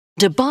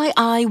Dubai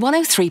Eye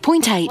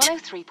 103.8.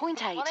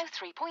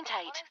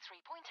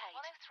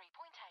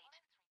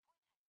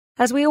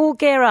 As we all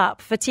gear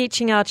up for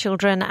teaching our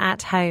children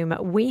at home,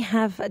 we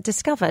have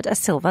discovered a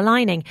silver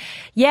lining.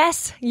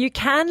 Yes, you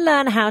can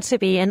learn how to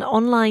be an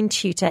online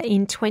tutor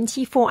in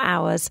 24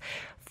 hours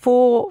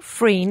for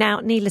free. Now,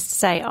 needless to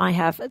say, I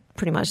have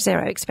pretty much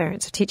zero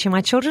experience of teaching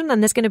my children,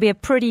 and there's going to be a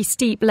pretty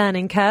steep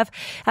learning curve.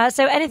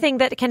 So anything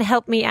that can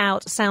help me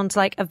out sounds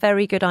like a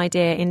very good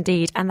idea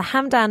indeed. And the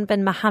Hamdan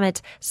bin Mohammed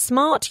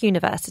Smart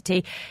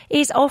University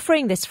is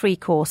offering this free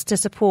course to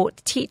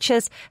support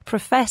teachers,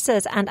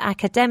 professors and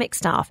academic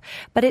staff.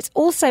 But it's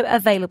also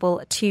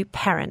available to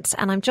parents.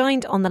 And I'm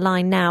joined on the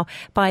line now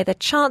by the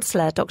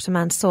Chancellor, Dr.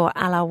 Mansoor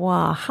Al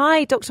Awar.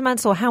 Hi, Dr.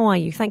 Mansoor. How are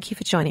you? Thank you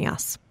for joining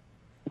us.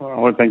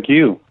 Well, thank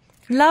you.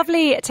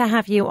 Lovely to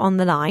have you on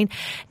the line.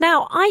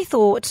 Now, I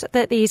thought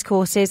that these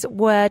courses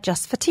were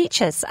just for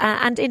teachers.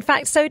 And in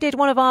fact, so did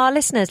one of our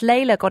listeners.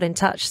 Layla got in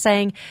touch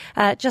saying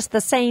just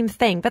the same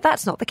thing. But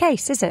that's not the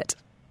case, is it?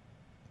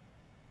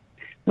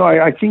 No,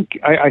 I think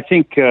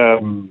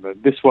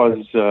this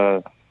was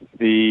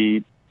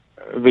the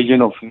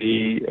vision of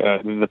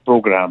the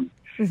program,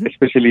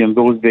 especially in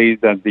those days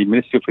that the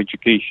Ministry of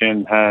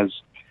Education has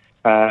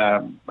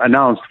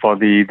announced for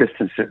the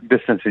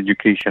distance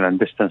education and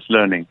distance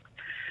learning.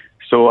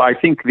 So I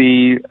think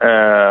the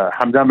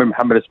Hamdan bin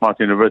Mohammed Smart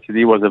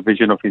University was a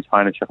vision of His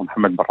Highness Sheikh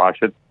Mohammed bin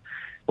Rashid.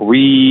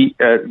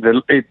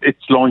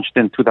 It's launched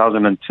in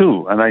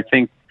 2002, and I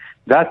think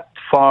that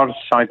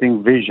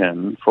far-sighting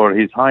vision for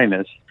His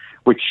Highness,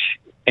 which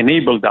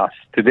enabled us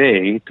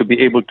today to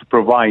be able to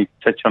provide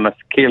such on a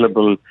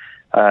scalable,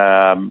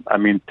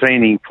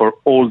 training for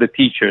all the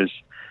teachers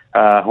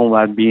who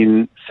have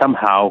been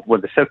somehow,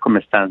 with the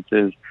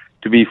circumstances,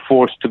 to be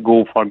forced to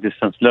go for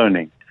distance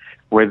learning,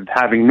 with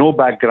having no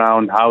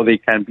background, how they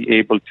can be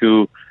able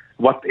to,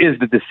 what is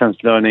the distance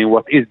learning,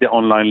 what is the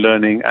online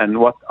learning, and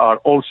what are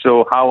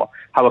also how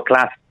a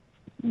class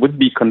would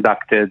be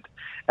conducted,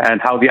 and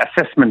how the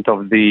assessment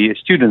of the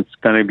students is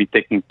going to be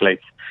taking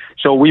place.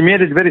 So we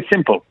made it very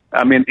simple.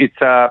 I mean, it's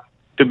to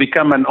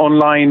become an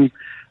online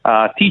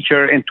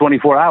teacher in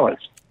 24 hours.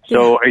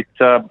 So it's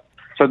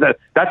so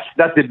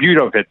that's the beauty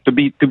of it, to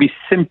be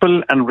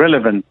simple and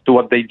relevant to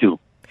what they do.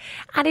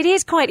 And it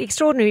is quite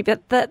extraordinary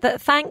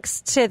that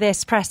thanks to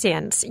this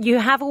prescience, you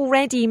have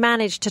already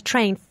managed to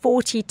train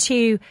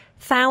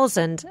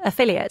 42,000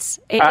 affiliates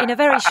in a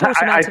very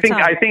short amount of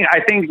time. I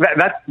think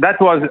that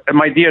was,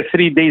 my dear,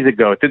 3 days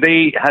ago.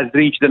 Today has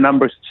reached the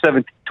number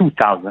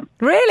 72,000.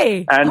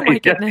 Really? And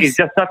it's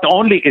that's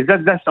only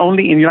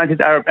in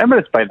United Arab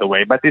Emirates, by the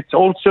way, but it's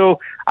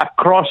also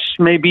across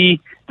maybe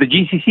the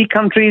GCC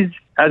countries,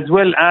 as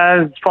well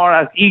as far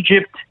as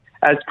Egypt,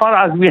 as far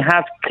as we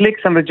have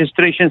clicks and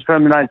registrations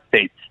from the United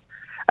States.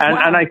 And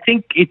wow. And I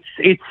think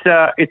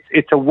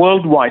it's a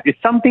worldwide. It's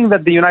something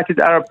that the United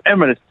Arab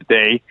Emirates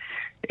today,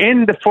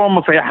 in the form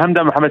of a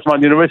Hamdan Mohammed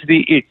Smart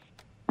University, is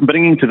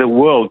bringing to the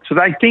world. So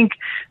I think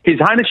His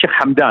Highness Sheikh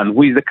Hamdan,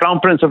 who is the Crown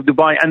Prince of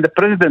Dubai and the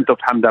President of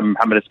Hamdan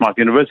Mohammed Smart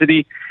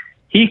University,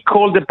 he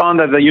called upon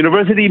that the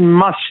university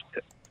must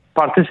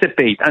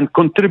participate and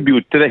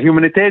contribute to the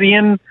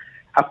humanitarian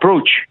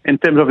approach in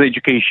terms of the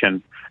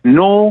education.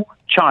 No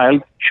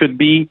child should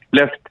be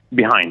left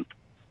behind.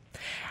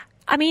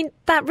 I mean,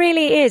 that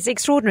really is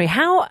extraordinary.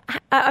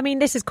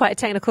 This is quite a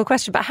technical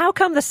question, but how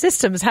come the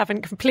systems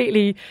haven't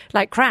completely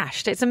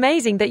crashed? It's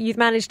amazing that you've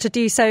managed to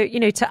do so,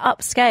 to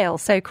upscale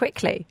so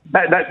quickly.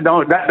 That's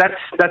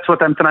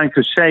what I'm trying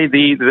to say.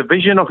 The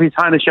vision of His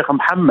Highness Sheikh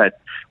Mohammed,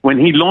 when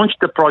he launched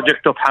the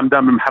project of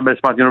Hamdan bin Mohammed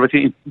Smart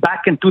University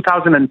back in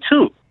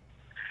 2002,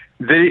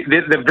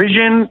 the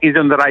vision is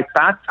on the right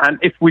path, and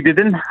if we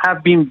didn't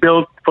have been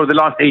built for the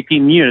last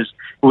 18 years,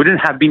 we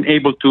wouldn't have been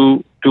able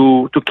to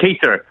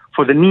cater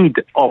for the need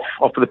of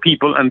the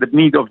people and the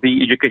need of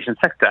the education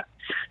sector.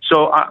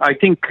 So I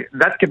think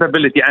that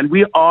capability, and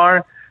we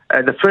are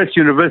the first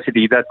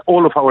university that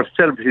all of our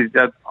services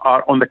that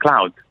are on the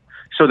cloud.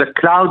 So the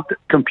cloud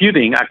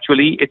computing,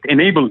 actually, it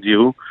enables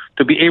you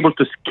to be able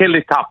to scale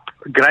it up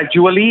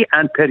gradually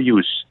and per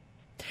use.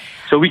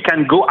 So we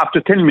can go up to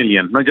 10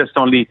 million, not just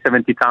only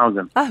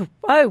 70,000. Oh,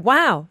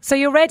 wow. So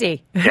you're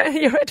ready. Yes.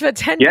 You're ready for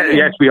 10 million.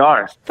 Yes, we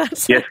are.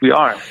 Yes, we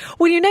are.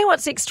 Well, you know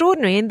what's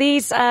extraordinary? In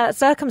these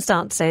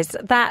circumstances,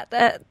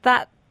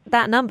 that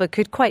number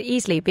could quite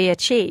easily be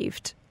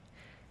achieved.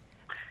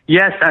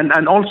 Yes,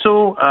 and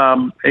also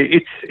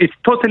it's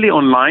totally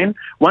online.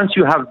 Once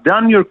you have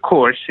done your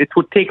course, it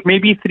would take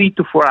maybe 3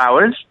 to 4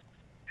 hours,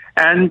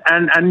 and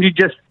you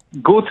just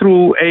go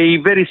through a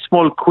very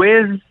small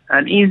quiz,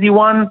 an easy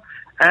one,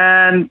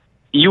 and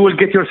you will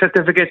get your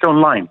certificate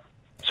online.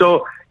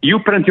 So you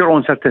print your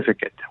own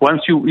certificate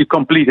once you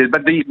complete it.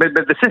 But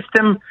the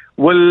system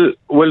will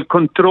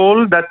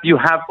control that you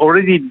have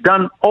already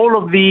done all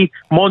of the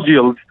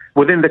modules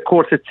within the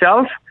course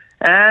itself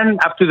and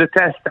up to the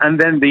test, and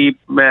then the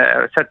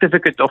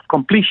certificate of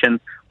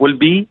completion will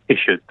be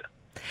issued.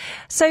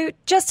 So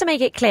just to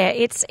make it clear,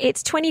 it's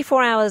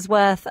 24 hours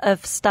worth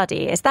of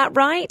study. Is that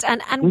right?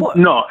 And what?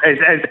 No,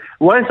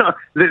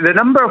 the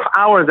number of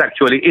hours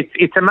actually,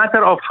 it's a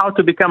matter of how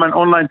to become an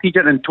online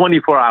teacher in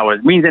 24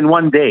 hours, means in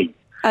one day.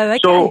 Oh, okay.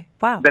 So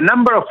wow. The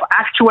number of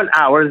actual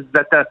hours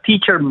that a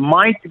teacher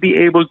might be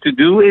able to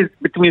do is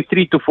between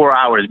 3 to 4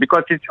 hours,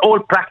 because it's all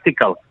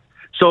practical.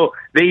 So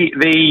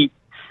the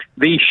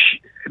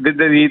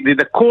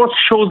course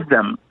shows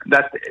them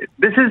that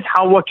this is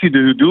what you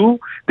do,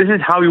 this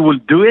is how you will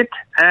do it,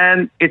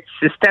 and it's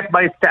step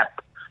by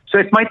step. So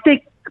it might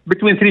take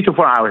between 3 to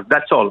 4 hours,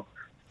 that's all,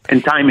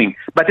 in timing.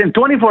 But in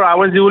 24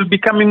 hours, you will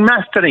be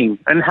mastering,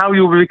 and how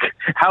you will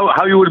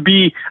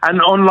be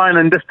an online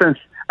and distance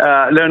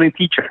learning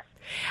teacher,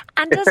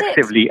 and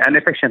effectively and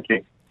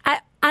efficiently.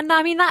 And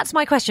I mean, that's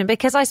my question,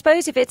 because I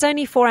suppose if it's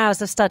only 4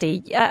 hours of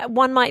study,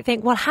 one might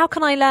think, well, how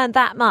can I learn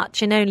that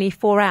much in only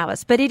 4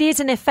 hours? But it is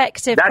an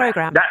effective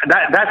program.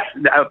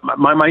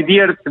 My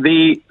dear,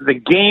 the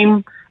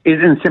game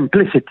is in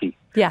simplicity.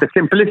 Yeah. The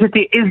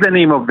simplicity is the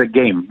name of the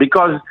game,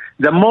 because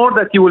the more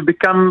that you will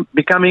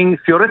becoming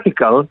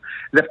theoretical,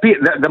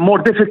 the more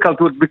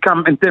difficult it will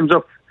become in terms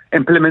of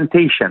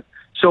implementation.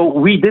 So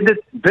we did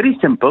it very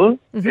simple.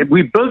 Mm-hmm.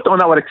 We built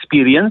on our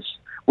experience.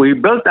 We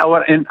built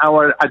our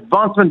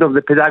advancement of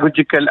the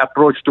pedagogical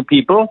approach to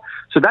people.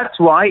 So that's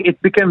why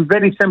it became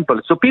very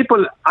simple. So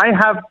I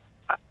had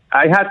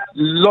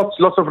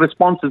lots of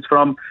responses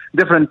from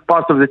different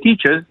parts of the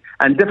teachers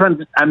and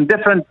different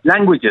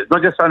languages,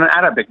 not just on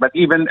Arabic, but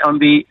even on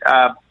the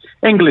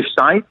English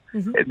side.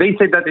 Mm-hmm. They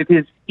say that it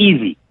is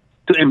easy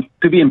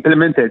to be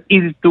implemented,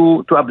 easy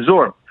to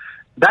absorb.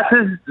 That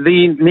is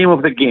the name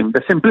of the game,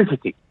 the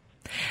simplicity.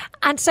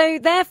 And so,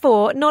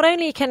 therefore, not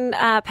only can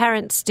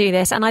parents do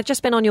this, and I've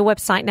just been on your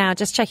website now,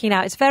 just checking it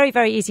out. It's very,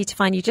 very easy to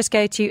find. You just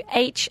go to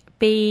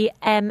hbmsu.ac.ae,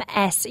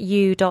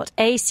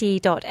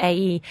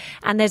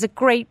 and there's a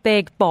great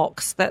big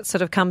box that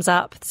sort of comes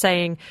up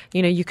saying,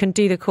 you can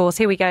do the course.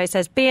 Here we go. It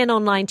says, be an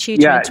online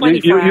tutor in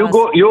 24 hours.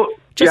 You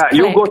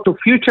go to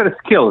Future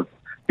Skills.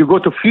 You go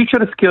to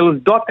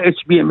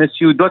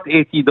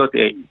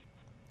futureskills.hbmsu.ac.ae.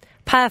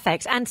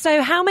 Perfect. And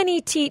so how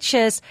many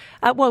teachers,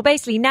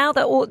 basically now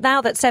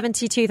that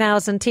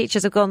 72,000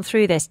 teachers have gone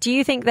through this, do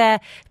you think they're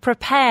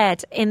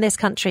prepared in this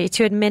country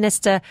to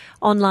administer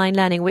online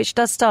learning, which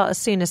does start as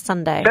soon as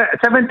Sunday?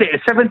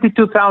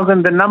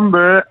 72,000, the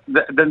number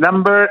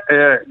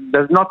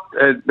does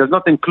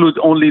not include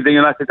only the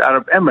United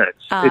Arab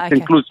Emirates. It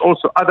includes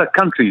also other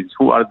countries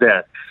who are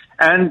there.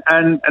 And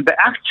the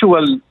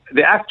actual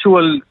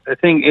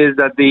thing is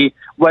that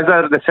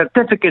whether the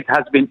certificate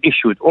has been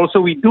issued. Also,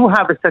 we do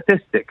have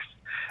statistics.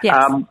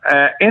 Yes.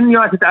 In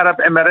United Arab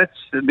Emirates,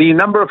 the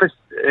number of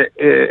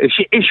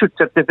issued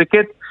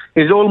certificates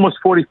is almost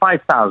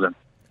 45,000.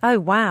 Oh,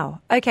 wow.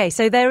 Okay,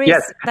 so there is...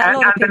 Yes,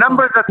 and the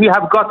numbers that we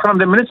have got from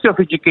the Ministry of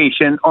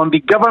Education on the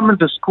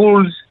government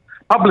schools,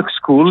 public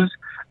schools,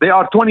 they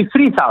are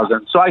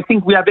 23,000. So I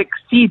think we have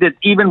exceeded,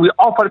 we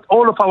offered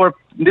all of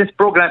this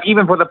program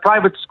even for the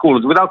private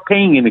schools without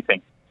paying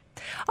anything.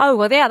 Oh,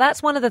 well, yeah,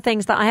 that's one of the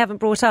things that I haven't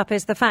brought up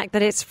is the fact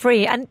that it's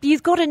free. And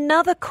you've got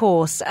another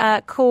course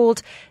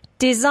called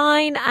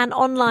Design and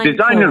Online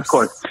Designer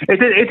course.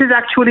 It is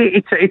actually,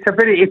 it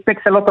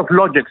makes a lot of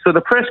logic. So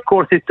the first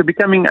course is to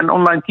becoming an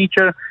online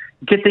teacher,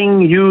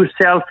 getting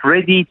yourself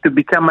ready to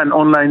become an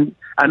online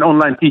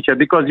teacher,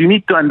 because you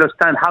need to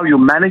understand how you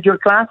manage your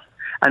class,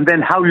 and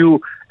then how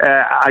you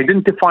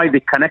identify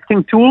the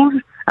connecting tools,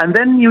 and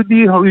then you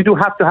do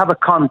have to have a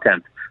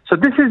content. So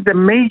this is the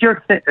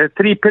major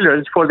three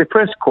pillars for the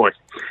first course.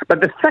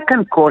 But the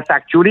second course,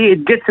 actually,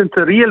 it gets into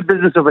the real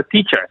business of a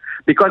teacher,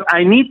 because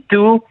I need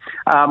to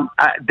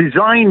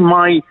design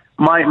my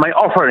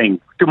offering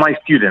to my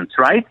students,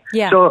 right?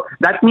 Yeah. So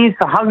that means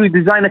how you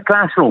design a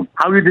classroom,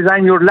 how you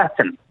design your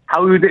lesson,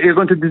 how you're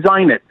going to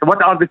design it,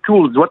 what are the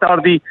tools, what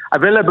are the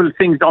available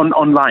things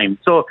online.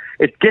 So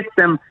it gets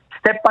them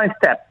step by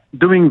step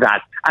doing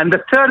that. And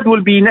the third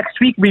will be next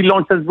week we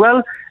launch as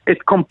well.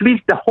 It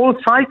completes the whole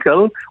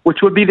cycle,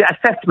 which will be the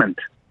assessment.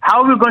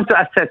 How are you going to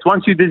assess?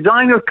 Once you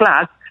design your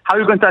class, how are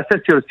you going to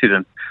assess your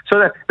students?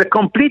 So the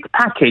complete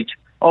package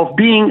of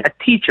being a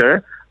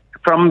teacher,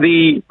 from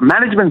the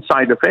management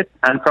side of it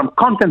and from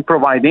content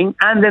providing,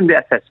 and then the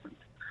assessment.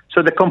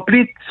 So the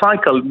complete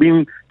cycle,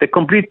 being the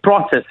complete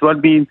process,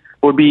 will be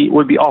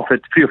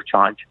offered free of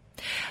charge.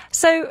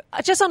 So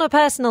just on a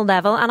personal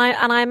level, and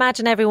I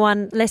imagine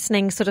everyone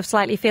listening sort of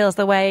slightly feels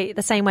the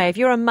same way. If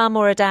you're a mum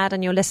or a dad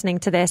and you're listening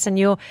to this and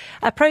you're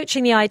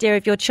approaching the idea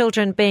of your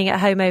children being at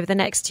home over the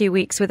next 2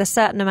 weeks with a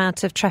certain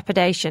amount of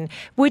trepidation,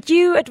 would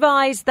you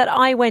advise that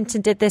I went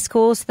and did this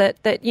course, that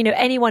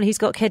anyone who's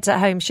got kids at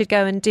home should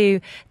go and do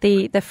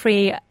the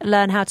free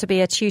Learn How to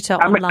Be a Tutor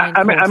online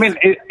course?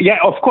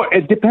 Of course,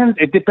 it depends.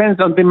 It depends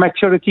on the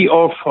maturity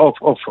of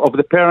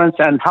the parents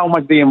and how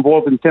much they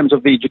involve in terms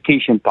of the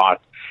education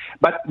part.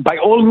 But by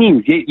all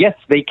means, yes,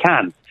 they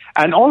can.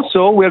 And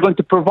also, we're going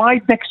to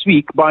provide next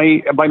week,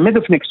 by mid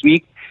of next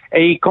week,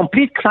 a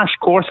complete crash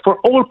course for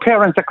all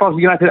parents across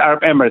the United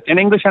Arab Emirates in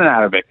English and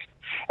Arabic,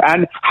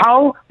 and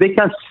how they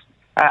can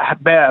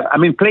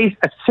place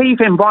a safe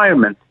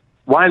environment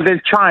while their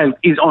child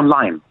is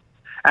online.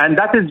 And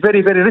that is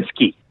very, very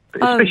risky,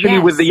 especially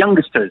with the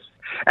youngsters.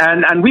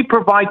 And we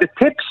provide the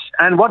tips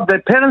and what the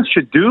parents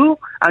should do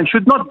and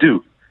should not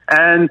do,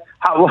 and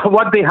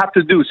what they have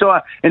to do. So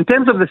in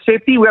terms of the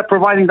safety, we are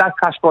providing that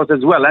crash course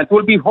as well. And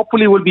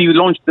hopefully will be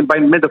launched by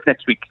mid of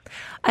next week.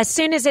 As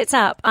soon as it's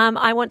up,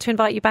 I want to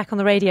invite you back on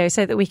the radio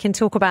so that we can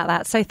talk about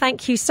that. So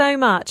thank you so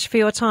much for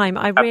your time.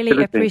 I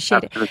really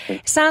appreciate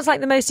it. Sounds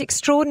like the most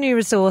extraordinary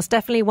resource,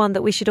 definitely one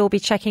that we should all be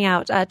checking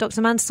out.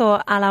 Dr.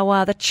 Mansoor Al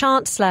Awar, the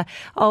Chancellor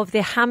of the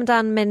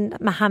Hamdan bin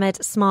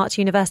Mohammed Smart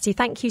University.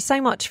 Thank you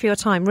so much for your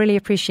time. Really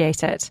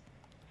appreciate it.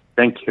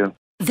 Thank you.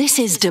 This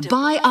is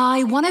Dubai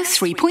Eye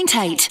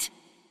 103.8.